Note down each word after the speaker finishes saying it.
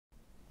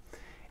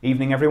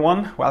Evening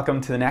everyone,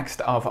 welcome to the next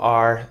of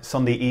our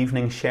Sunday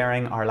evening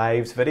Sharing Our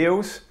Lives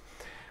videos.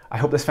 I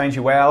hope this finds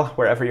you well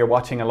wherever you're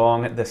watching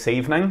along this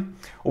evening.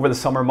 Over the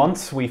summer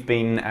months we've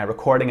been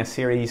recording a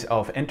series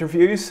of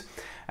interviews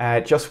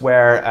just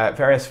where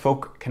various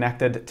folk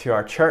connected to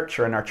our church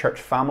or in our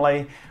church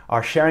family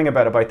are sharing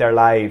about their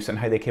lives and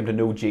how they came to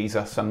know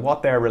Jesus and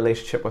what their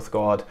relationship with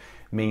God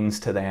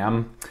means to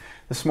them.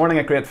 This morning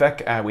at Great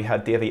Vic we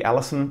had Davy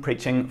Ellison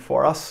preaching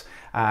for us.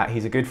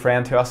 He's a good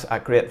friend to us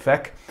at Great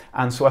Vic,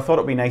 and so I thought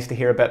it would be nice to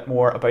hear a bit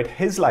more about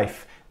his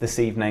life this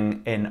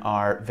evening in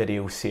our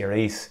video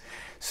series.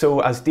 So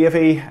as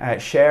Davy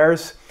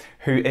shares,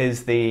 who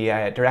is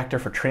the Director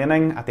for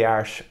Training at the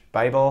Irish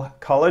Bible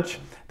College,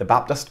 the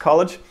Baptist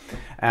College,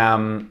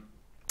 I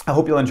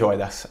hope you'll enjoy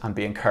this and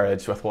be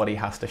encouraged with what he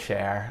has to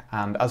share.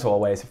 And as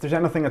always, if there's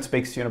anything that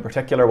speaks to you in a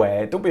particular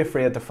way, don't be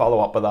afraid to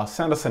follow up with us,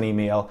 send us an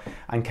email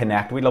and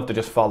connect. We'd love to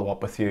just follow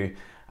up with you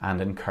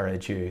and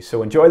encourage you.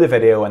 So enjoy the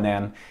video and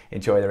then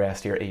enjoy the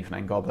rest of your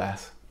evening. God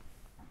bless.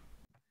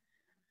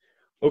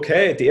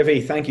 Okay,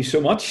 Davy, thank you so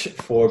much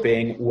for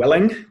being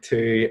willing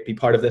to be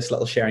part of this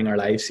little Sharing Our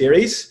Lives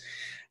series.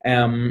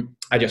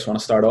 I just want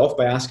to start off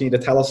by asking you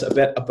to tell us a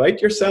bit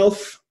about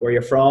yourself, where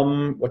you're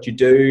from, what you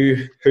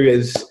do. Who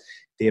is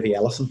Davy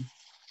Ellison?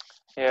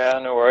 Yeah,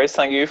 no worries.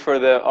 Thank you for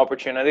the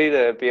opportunity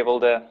to be able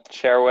to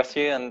share with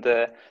you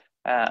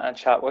and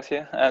chat with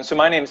you. So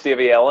my name is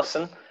Davy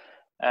Ellison.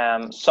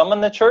 Some in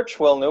the church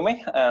will know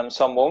me,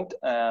 some won't.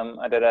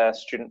 I did a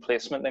student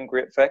placement in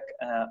Great Vic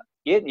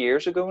 8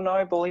 years ago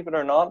now, believe it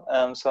or not,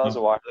 so that was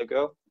a while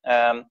ago.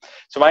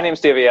 So my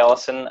name's Davy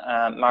Ellison,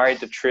 married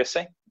to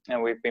Tracy,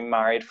 and we've been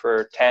married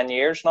for 10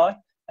 years now,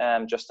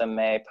 just in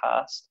May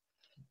past.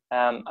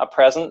 At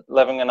present,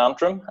 living in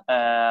Antrim.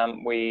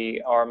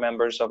 We are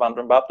members of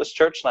Antrim Baptist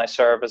Church, and I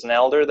serve as an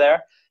elder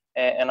there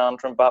in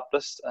Antrim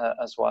Baptist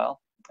as well.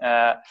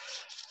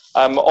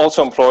 I'm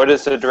also employed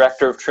as the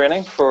Director of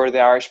Training for the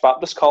Irish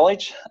Baptist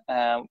College,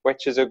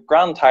 which is a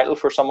grand title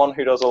for someone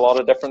who does a lot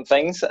of different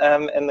things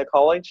in the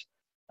college.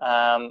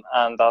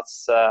 And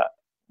that's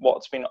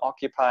what's been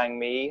occupying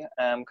me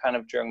kind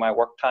of during my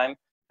work time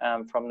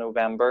from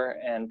November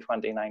in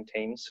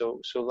 2019.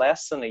 So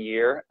less than a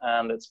year,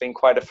 and it's been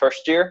quite a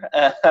first year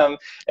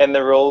in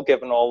the role,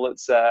 given all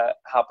that's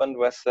happened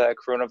with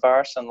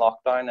coronavirus and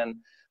lockdown and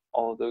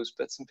all of those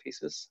bits and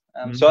pieces.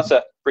 So that's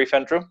a brief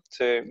intro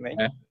to me.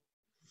 Okay.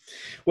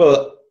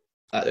 Well,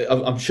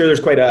 I'm sure there's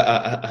quite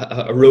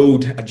a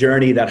road, a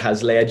journey that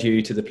has led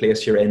you to the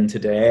place you're in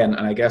today. And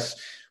I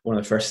guess one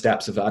of the first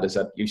steps of that is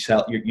that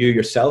you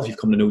yourself, you've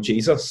come to know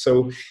Jesus.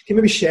 So can you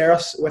maybe share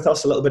with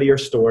us a little bit of your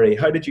story?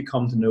 How did you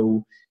come to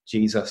know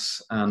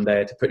Jesus and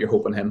to put your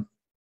hope in him?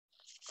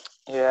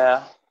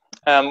 Yeah.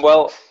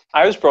 Well,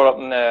 I was brought up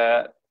in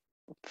a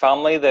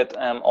family that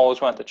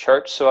always went to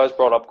church. So I was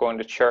brought up going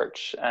to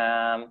church.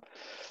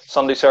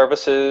 Sunday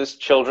services,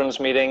 children's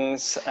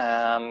meetings,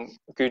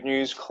 good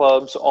news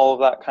clubs, all of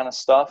that kind of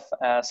stuff.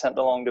 Sent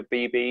along to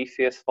BB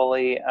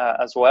faithfully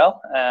as well.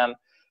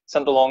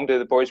 Sent along to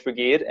the Boys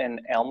Brigade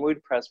in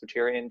Elmwood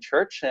Presbyterian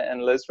Church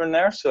in Lisburn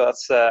there. So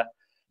that's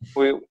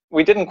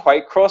we didn't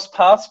quite cross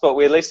paths, but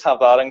we at least have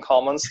that in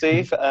common,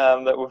 Steve.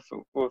 That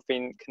we've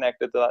been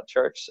connected to that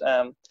church.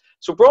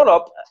 So brought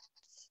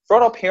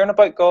up hearing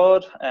about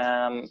God,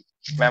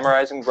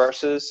 memorizing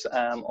verses,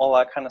 all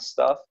that kind of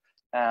stuff.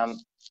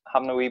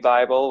 Having a wee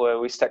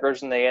Bible with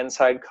stickers on the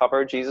inside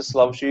cover, Jesus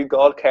loves you,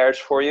 God cares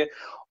for you,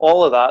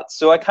 all of that.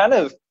 So I kind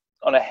of,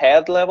 on a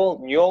head level,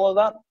 knew all of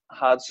that,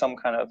 had some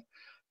kind of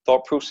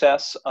thought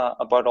process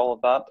about all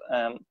of that.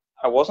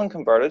 I wasn't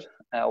converted,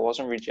 I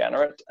wasn't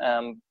regenerate,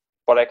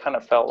 but I kind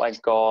of felt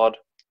like God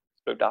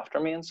looked after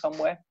me in some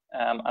way.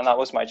 And that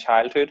was my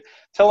childhood,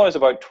 till I was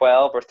about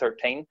 12 or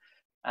 13,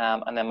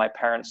 and then my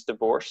parents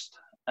divorced.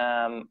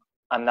 And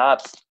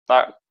that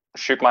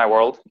shook my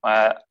world.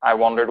 I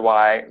wondered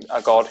why a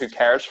God who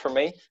cares for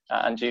me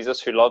and Jesus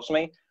who loves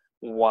me,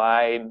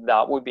 why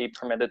that would be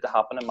permitted to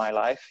happen in my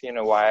life. You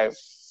know, why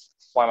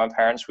my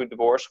parents would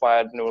divorce,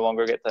 why I'd no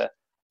longer get to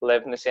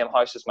live in the same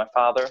house as my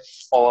father,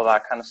 all of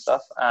that kind of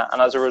stuff.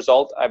 And as a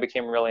result, I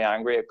became really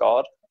angry at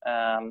God.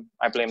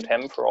 I blamed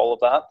him for all of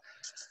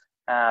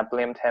that.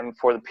 Blamed him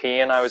for the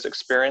pain I was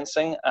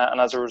experiencing,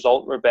 and as a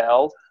result,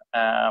 rebelled.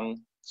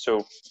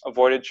 So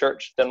avoided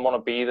church, didn't want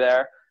to be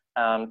there.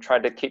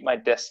 Tried to keep my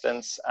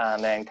distance,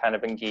 and then kind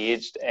of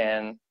engaged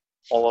in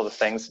all of the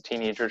things that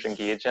teenagers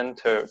engage in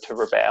to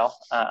rebel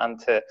and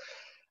to,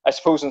 I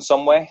suppose, in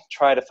some way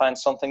try to find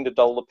something to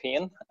dull the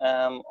pain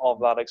of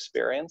that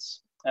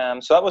experience.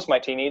 So that was my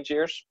teenage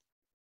years.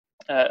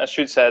 I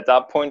should say at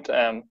that point,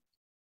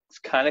 it's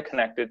kind of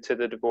connected to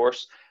the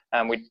divorce.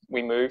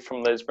 We moved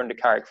from Lisburn to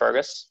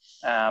Carrickfergus,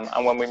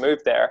 and when we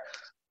moved there,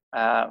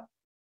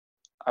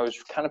 I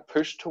was kind of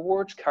pushed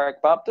towards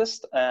Carrick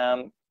Baptist.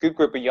 Good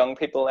group of young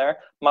people there.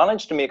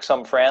 Managed to make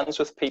some friends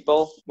with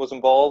people. Was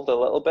involved a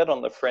little bit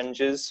on the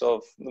fringes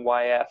of the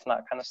YF and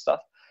that kind of stuff.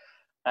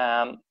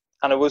 And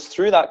it was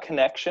through that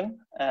connection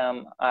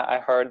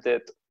I heard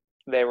that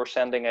they were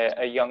sending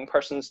a young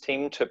person's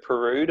team to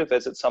Peru to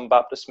visit some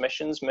Baptist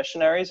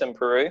missionaries in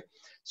Peru.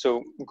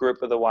 So a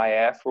group of the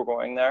YF were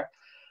going there.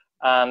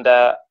 And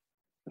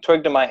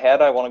twigged in my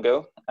head, I want to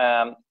go.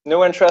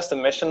 No interest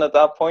in mission at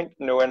that point,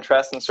 no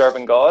interest in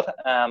serving God.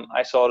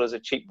 I saw it as a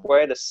cheap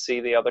way to see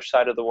the other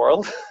side of the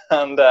world.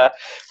 And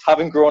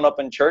having grown up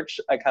in church,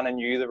 I kind of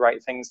knew the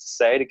right things to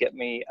say to get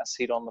me a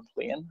seat on the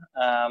plane.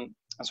 And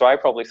so I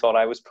probably thought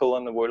I was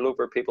pulling the wool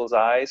over people's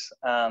eyes.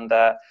 And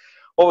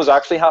what was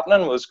actually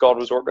happening was God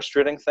was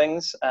orchestrating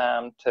things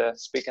to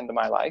speak into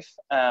my life.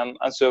 And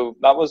so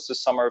that was the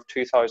summer of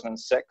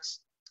 2006.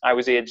 I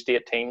was aged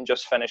 18,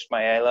 just finished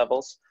my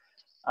A-levels.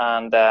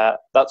 And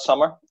that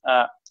summer,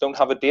 don't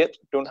have a date,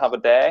 don't have a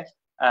day,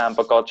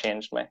 but God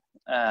changed me.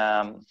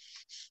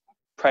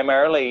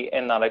 Primarily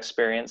in that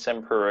experience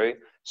in Peru,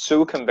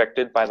 so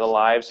convicted by the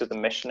lives of the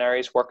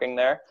missionaries working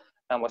there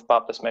and with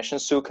Baptist Mission,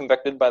 so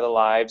convicted by the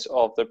lives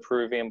of the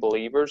Peruvian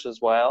believers as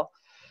well,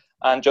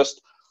 and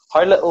just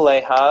how little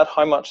they had,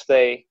 how much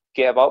they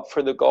gave up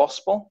for the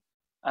gospel.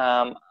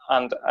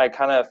 And I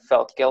kind of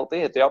felt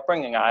guilty at the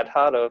upbringing I'd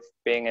had of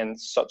being in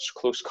such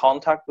close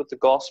contact with the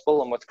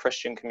gospel and with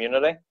Christian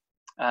community,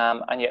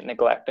 and yet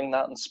neglecting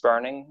that and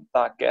spurning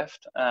that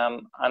gift.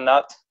 And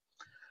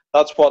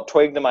that's what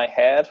twigged in my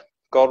head.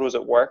 God was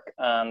at work.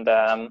 And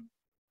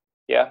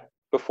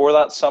before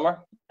that summer,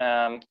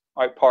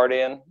 out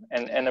partying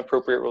in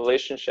inappropriate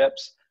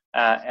relationships,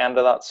 end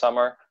of that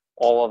summer,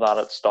 all of that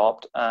had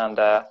stopped. And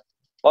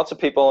lots of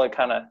people are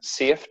kind of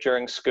safe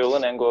during school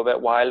and then go a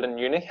bit wild in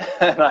uni.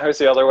 And I was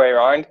the other way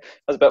around. I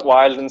was a bit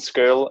wild in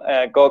school.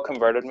 God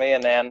converted me,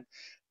 and then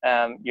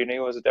uni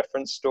was a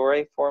different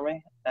story for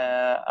me.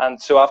 And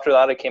so after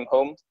that, I came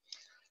home,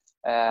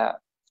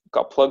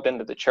 got plugged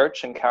into the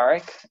church in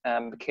Carrick,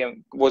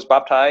 was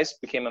baptized,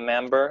 became a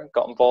member,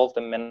 got involved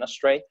in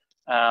ministry,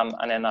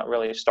 and then that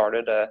really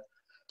started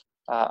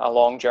a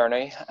long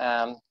journey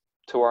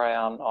to where I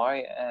am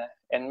now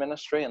in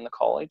ministry in the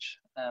college.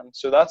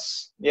 So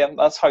that's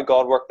how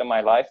God worked in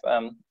my life.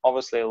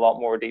 Obviously, a lot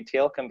more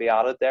detail can be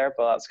added there,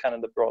 but that's kind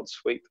of the broad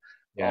sweep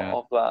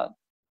of that.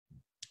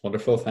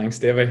 Wonderful, thanks,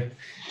 Davy.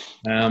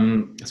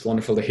 It's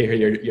wonderful to hear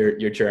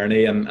your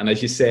journey, and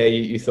as you say,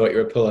 you thought you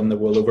were pulling the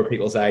wool over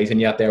people's eyes, and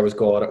yet there was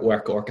God at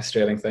work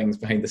orchestrating things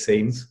behind the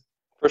scenes.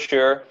 For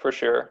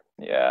sure,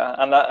 yeah.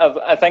 And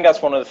I think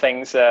that's one of the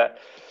things that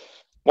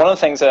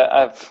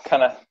I've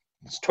kind of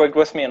twigged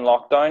with me in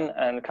lockdown,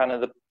 and kind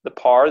of the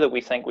power that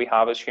we think we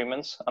have as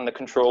humans and the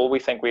control we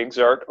think we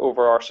exert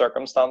over our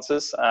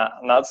circumstances.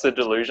 And that's the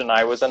delusion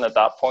I was in at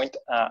that point.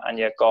 And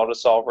yet God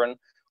is sovereign,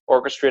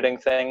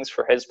 orchestrating things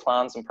for his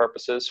plans and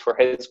purposes, for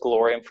his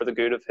glory and for the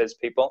good of his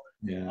people.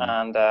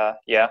 Yeah. And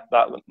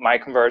that my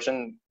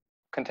conversion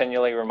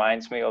continually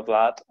reminds me of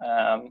that,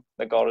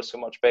 that God is so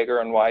much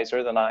bigger and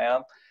wiser than I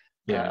am.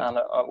 And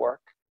at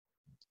work.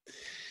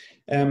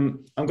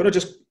 I'm going to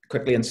just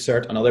quickly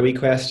insert another wee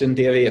question,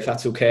 Davy, if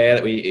that's okay,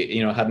 that we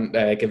hadn't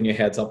given you a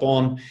heads up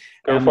on.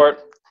 Go for it.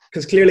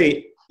 Because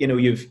clearly,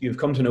 you've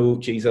come to know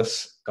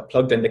Jesus, got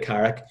plugged into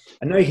Carrick,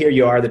 and now here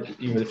you are,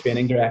 the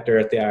training director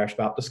at the Irish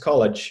Baptist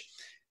College.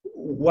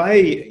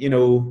 Why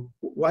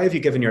have you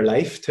given your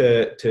life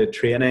to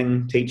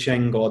training,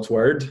 teaching God's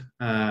word?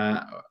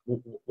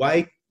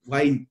 Why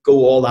go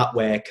all that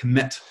way,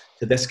 commit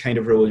to this kind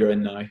of role you're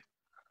in now?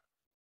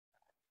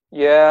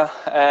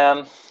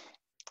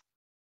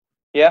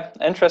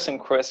 Interesting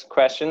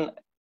question.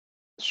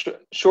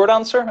 Short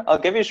answer, I'll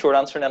give you a short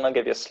answer, and then I'll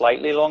give you a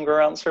slightly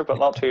longer answer, but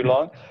not too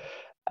long.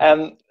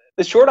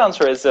 The short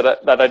answer is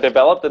that I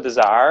developed a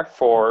desire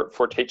for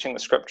teaching the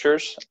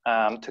scriptures,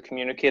 to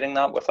communicating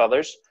that with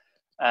others.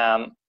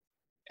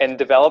 In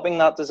developing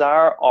that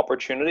desire,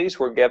 opportunities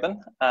were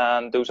given,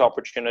 and those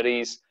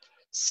opportunities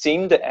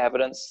seemed to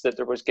evidence that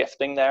there was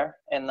gifting there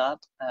in that,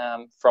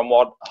 from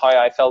how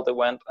I felt it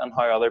went and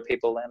how other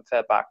people then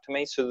fed back to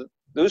me. So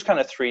those kind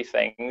of three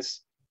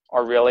things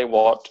are really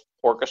what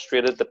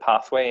orchestrated the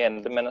pathway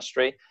in the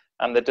ministry,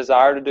 and the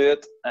desire to do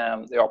it,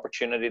 the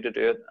opportunity to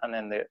do it, and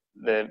then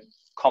the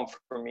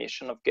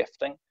confirmation of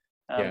gifting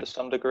to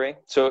some degree.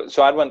 So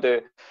I went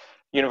to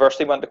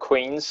university, went to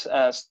Queen's,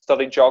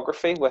 studied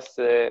geography with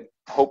the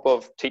hope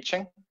of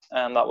teaching,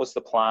 and that was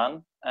the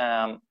plan.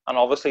 And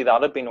obviously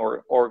that had been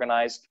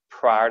organized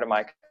prior to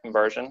my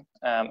conversion,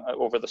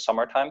 over the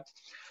summertime.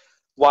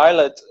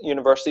 While at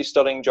university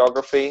studying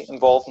geography,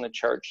 involved in the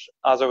church,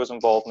 as I was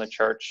involved in the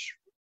church,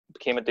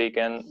 became a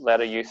deacon,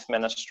 led a youth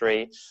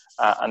ministry,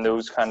 and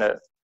those kind of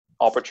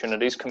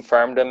opportunities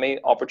confirmed in me.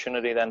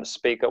 Opportunity then to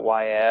speak at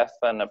YF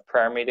and at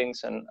prayer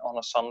meetings and on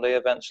a Sunday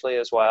eventually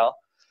as well.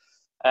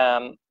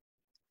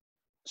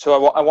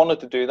 So I wanted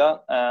to do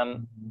that.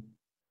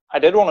 I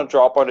did want to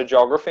drop out of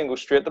geography and go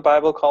straight to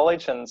Bible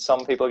college, and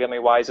some people give me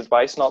wise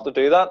advice not to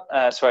do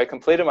that. So I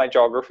completed my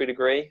geography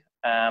degree,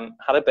 had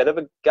a bit of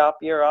a gap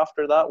year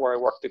after that where I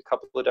worked a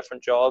couple of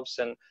different jobs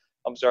and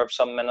observed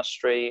some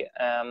ministry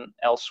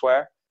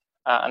elsewhere,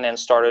 and then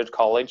started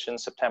college in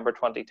September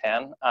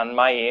 2010. And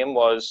my aim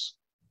was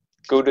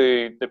go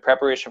to the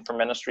preparation for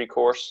ministry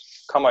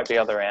course, come out the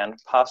other end,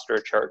 pastor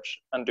a church,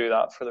 and do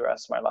that for the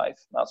rest of my life.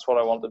 That's what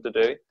I wanted to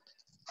do.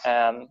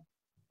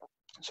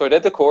 So I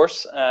did the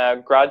course,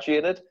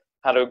 graduated,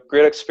 had a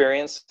great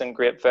experience in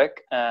Great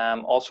Vic.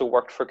 Also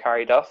worked for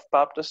Carryduff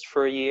Baptist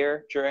for a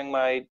year during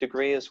my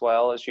degree, as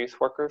well as youth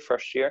worker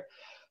first year.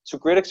 So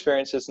great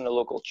experiences in the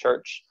local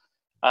church,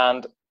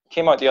 and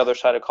came out the other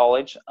side of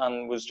college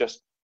and was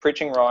just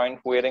preaching around,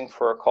 waiting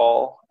for a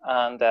call,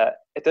 and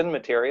it didn't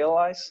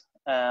materialize.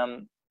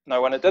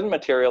 Now, when it didn't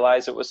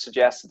materialize, it was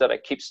suggested that I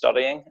keep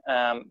studying,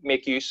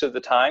 make use of the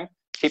time,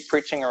 keep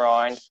preaching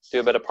around, do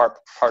a bit of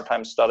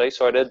part-time study.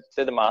 So I did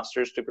a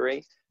master's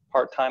degree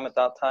part-time at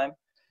that time.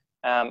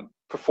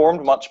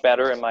 Performed much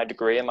better in my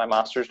degree, in my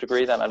master's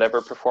degree, than I'd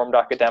ever performed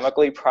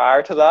academically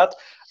prior to that.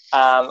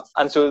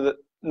 And so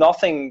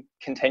nothing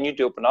continued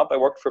to open up. I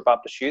worked for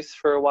Baptist Youth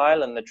for a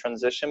while, and the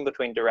transition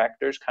between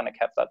directors kind of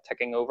kept that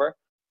ticking over.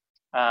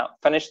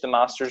 Finished the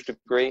master's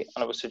degree,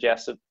 and it was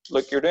suggested,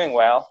 look, you're doing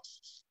well,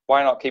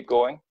 why not keep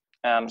going?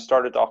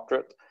 Start a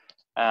doctorate.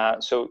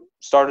 So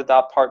started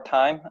that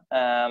part-time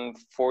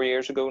 4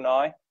 years ago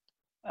now,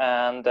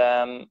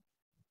 and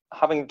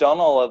having done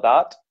all of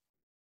that,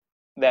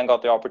 then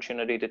got the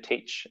opportunity to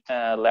teach,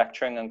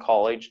 lecturing in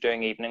college,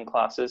 doing evening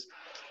classes.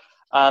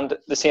 And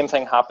the same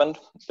thing happened.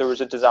 There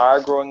was a desire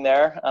growing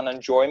there, an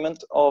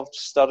enjoyment of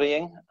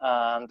studying,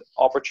 and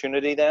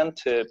opportunity then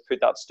to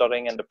put that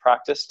studying into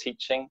practice,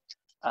 teaching,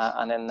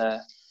 and in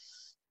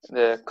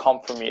the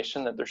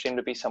confirmation that there seemed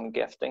to be some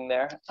gifting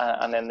there,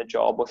 and then the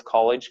job with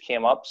college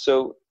came up.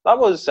 So that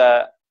was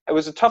it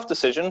was a tough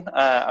decision.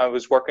 I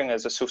was working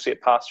as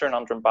associate pastor in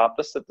Antrim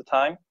Baptist at the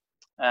time.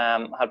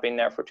 Had been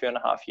there for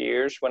 2.5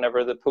 years.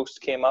 Whenever the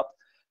post came up,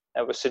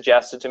 it was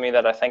suggested to me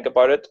that I think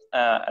about it.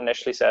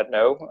 Initially said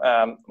no.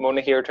 I'm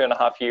only here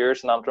 2.5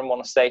 years in Antrim,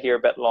 want to stay here a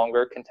bit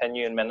longer,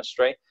 continue in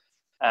ministry.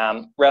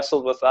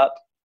 Wrestled with that.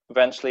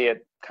 Eventually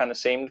it kind of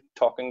seemed,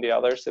 talking to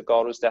others, that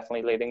God was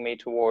definitely leading me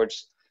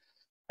towards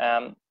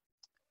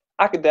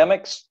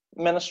academics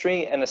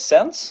ministry in a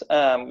sense.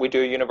 We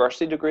do a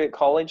university degree at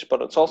college,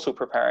 but it's also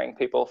preparing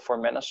people for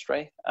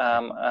ministry.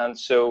 And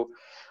so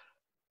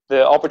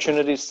the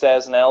opportunity to stay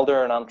as an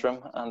elder in Antrim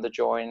and to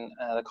join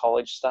the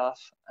college staff,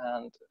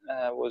 and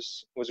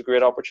was a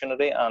great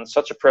opportunity and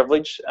such a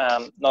privilege,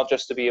 not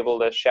just to be able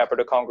to shepherd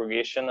a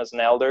congregation as an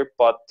elder,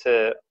 but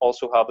to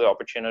also have the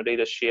opportunity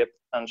to shape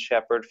and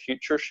shepherd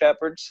future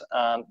shepherds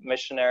and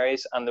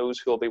missionaries and those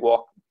who will be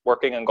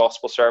working in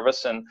gospel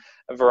service in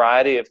a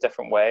variety of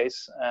different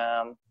ways.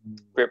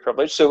 Great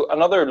privilege. So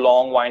another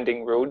long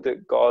winding road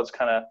that God's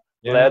kind of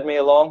led me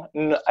along.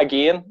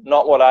 Again,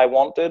 not what I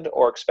wanted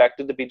or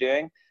expected to be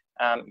doing.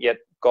 Yet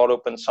God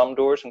opened some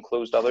doors and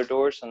closed other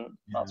doors, and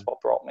that's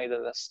what brought me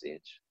to this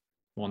stage.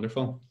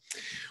 Wonderful.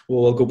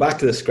 Well, we'll go back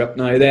to the script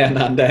now then,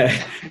 and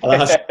I'll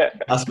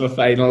ask my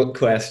final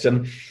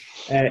question.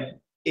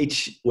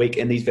 Each week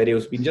in these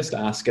videos, we've been just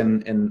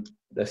asking in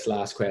this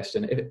last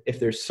question,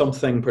 if there's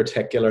something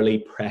particularly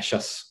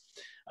precious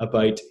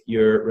about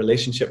your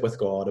relationship with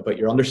God, about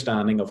your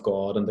understanding of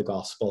God and the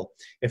gospel,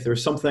 if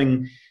there's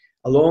something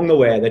along the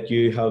way that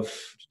you have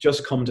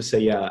just come to say,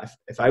 yeah,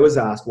 if I was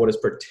asked what is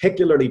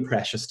particularly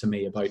precious to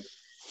me about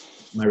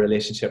my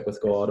relationship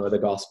with God or the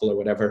gospel or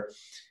whatever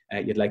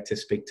you'd like to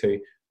speak to,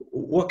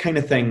 what kind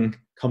of thing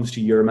comes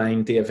to your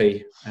mind,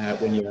 Davy,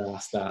 when you're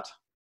asked that?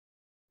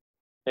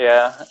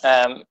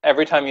 Yeah,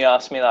 every time you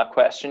ask me that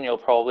question, you'll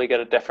probably get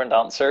a different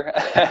answer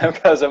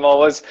because I'm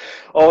always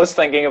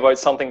thinking about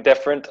something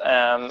different,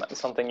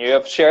 something new.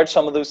 I've shared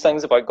some of those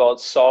things about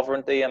God's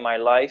sovereignty in my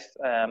life,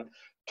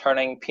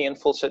 turning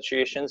painful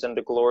situations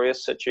into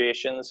glorious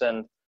situations.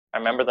 And I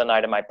remember the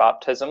night of my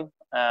baptism,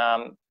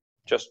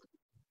 just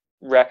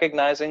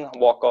recognizing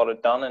what God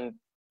had done and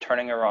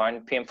turning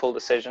around painful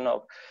decision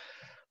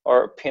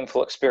or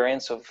painful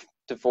experience of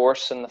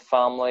divorce in the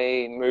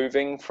family,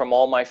 moving from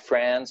all my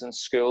friends in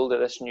school to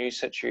this new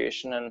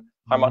situation, and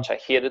how much I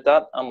hated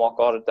that and what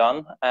God had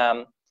done.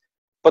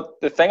 But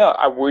the thing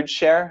I would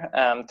share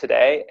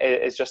today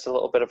is just a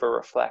little bit of a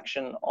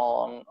reflection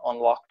on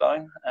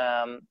lockdown.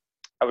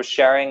 I was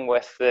sharing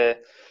with the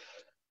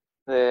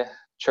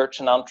church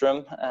in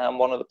Antrim,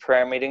 one of the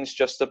prayer meetings,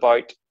 just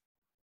about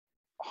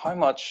how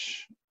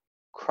much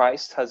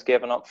Christ has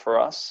given up for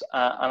us,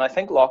 and I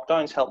think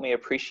lockdowns helped me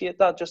appreciate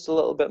that just a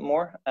little bit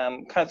more.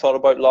 Kind of thought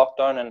about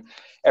lockdown and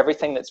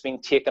everything that's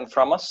been taken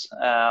from us.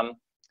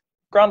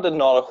 Granted,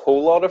 not a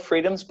whole lot of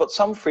freedoms, but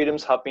some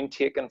freedoms have been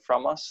taken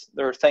from us.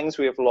 There are things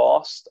we have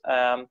lost.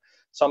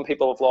 Some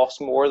people have lost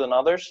more than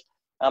others,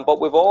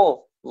 but we've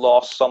all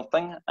lost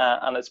something,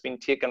 and it's been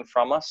taken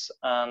from us.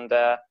 And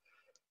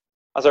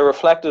as I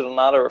reflected on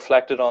that, I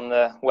reflected on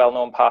the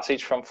well-known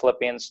passage from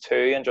Philippians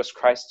 2 and just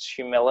Christ's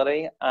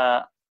humility,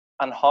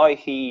 and how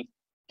he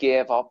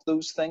gave up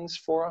those things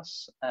for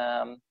us.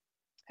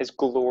 His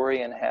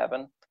glory in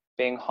heaven,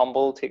 being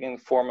humble, taking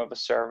the form of a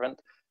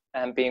servant,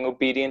 and being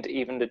obedient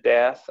even to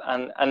death.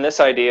 And this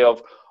idea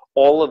of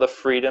all of the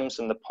freedoms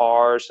and the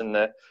powers and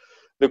the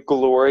the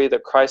glory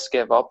that Christ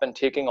gave up in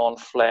taking on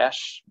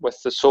flesh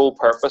with the sole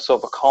purpose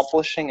of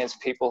accomplishing his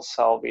people's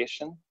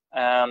salvation.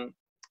 And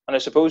I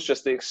suppose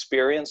just the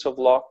experience of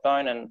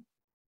lockdown and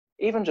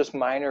even just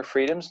minor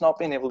freedoms, not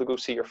being able to go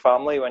see your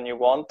family when you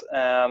want,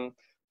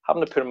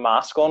 having to put a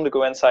mask on to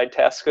go inside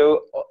Tesco,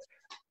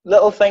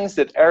 little things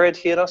that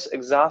irritate us,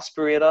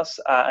 exasperate us,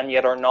 and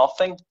yet are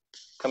nothing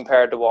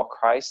compared to what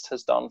Christ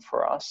has done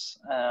for us.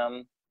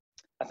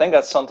 I think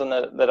that's something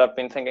that I've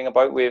been thinking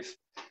about. We've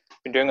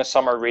been doing a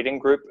summer reading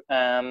group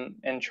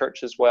in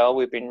church as well.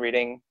 We've been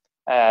reading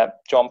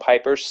John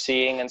Piper's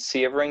Seeing and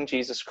Savouring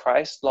Jesus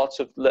Christ, lots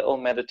of little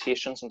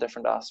meditations on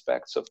different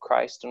aspects of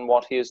Christ and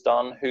what he has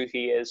done, who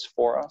he is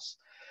for us.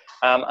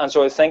 And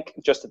so I think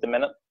just at the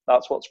minute,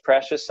 that's what's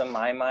precious in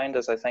my mind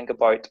as I think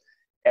about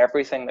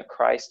everything that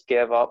Christ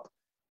gave up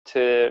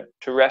to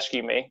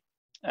rescue me,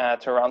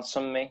 to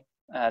ransom me,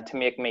 to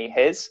make me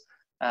his,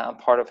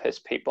 part of his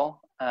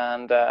people.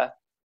 And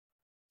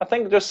I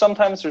think just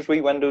sometimes there's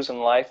wee windows in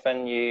life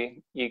and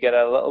you get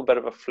a little bit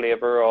of a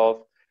flavour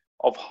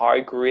of how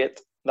great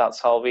that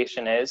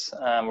salvation is.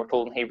 We're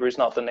told in Hebrews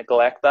not to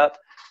neglect that.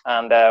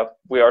 And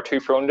we are too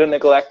prone to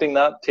neglecting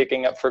that,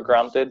 taking it for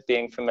granted,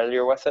 being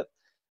familiar with it.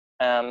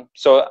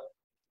 So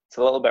it's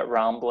a little bit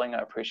rambling, I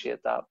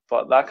appreciate that.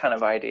 But that kind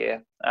of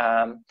idea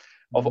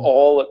of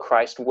all that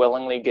Christ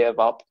willingly gave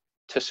up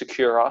to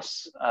secure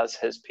us as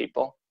his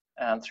people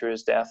and through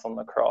his death on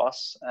the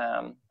cross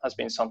has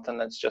been something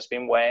that's just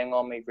been weighing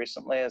on me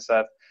recently as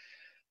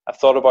I've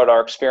thought about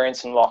our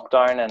experience in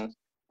lockdown and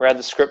read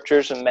the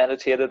scriptures and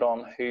meditated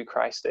on who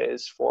Christ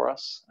is for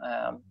us.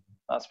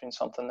 That's been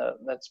something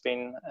that's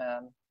been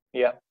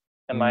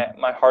in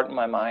my heart and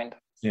my mind.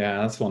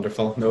 Yeah, that's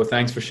wonderful. No,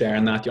 thanks for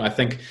sharing that. I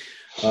think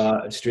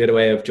straight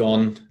away of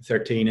John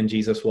 13 and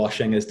Jesus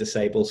washing his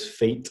disciples'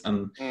 feet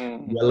and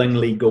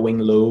willingly going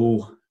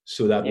low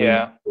so that we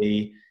might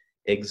be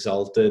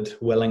exalted,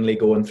 willingly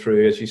going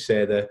through, as you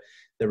say,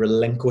 the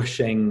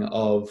relinquishing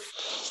of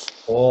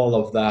all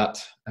of that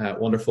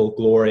wonderful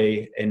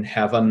glory in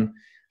heaven,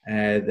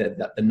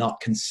 the not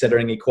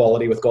considering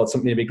equality with God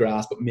something to be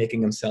grasped, but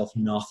making himself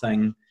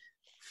nothing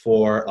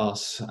for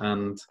us.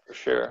 And for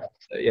sure.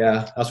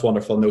 Yeah, that's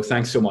wonderful. No,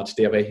 thanks so much,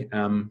 Davy.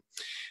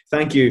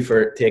 Thank you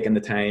for taking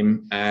the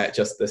time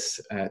just this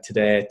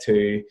today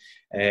to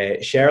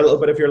share a little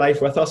bit of your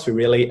life with us. We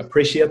really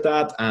appreciate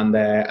that, and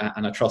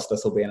I trust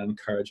this will be an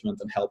encouragement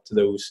and help to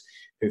those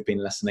who've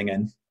been listening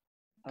in.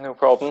 No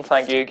problem.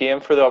 Thank you again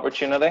for the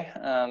opportunity,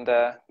 and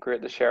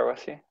great to share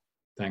with you.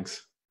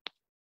 Thanks.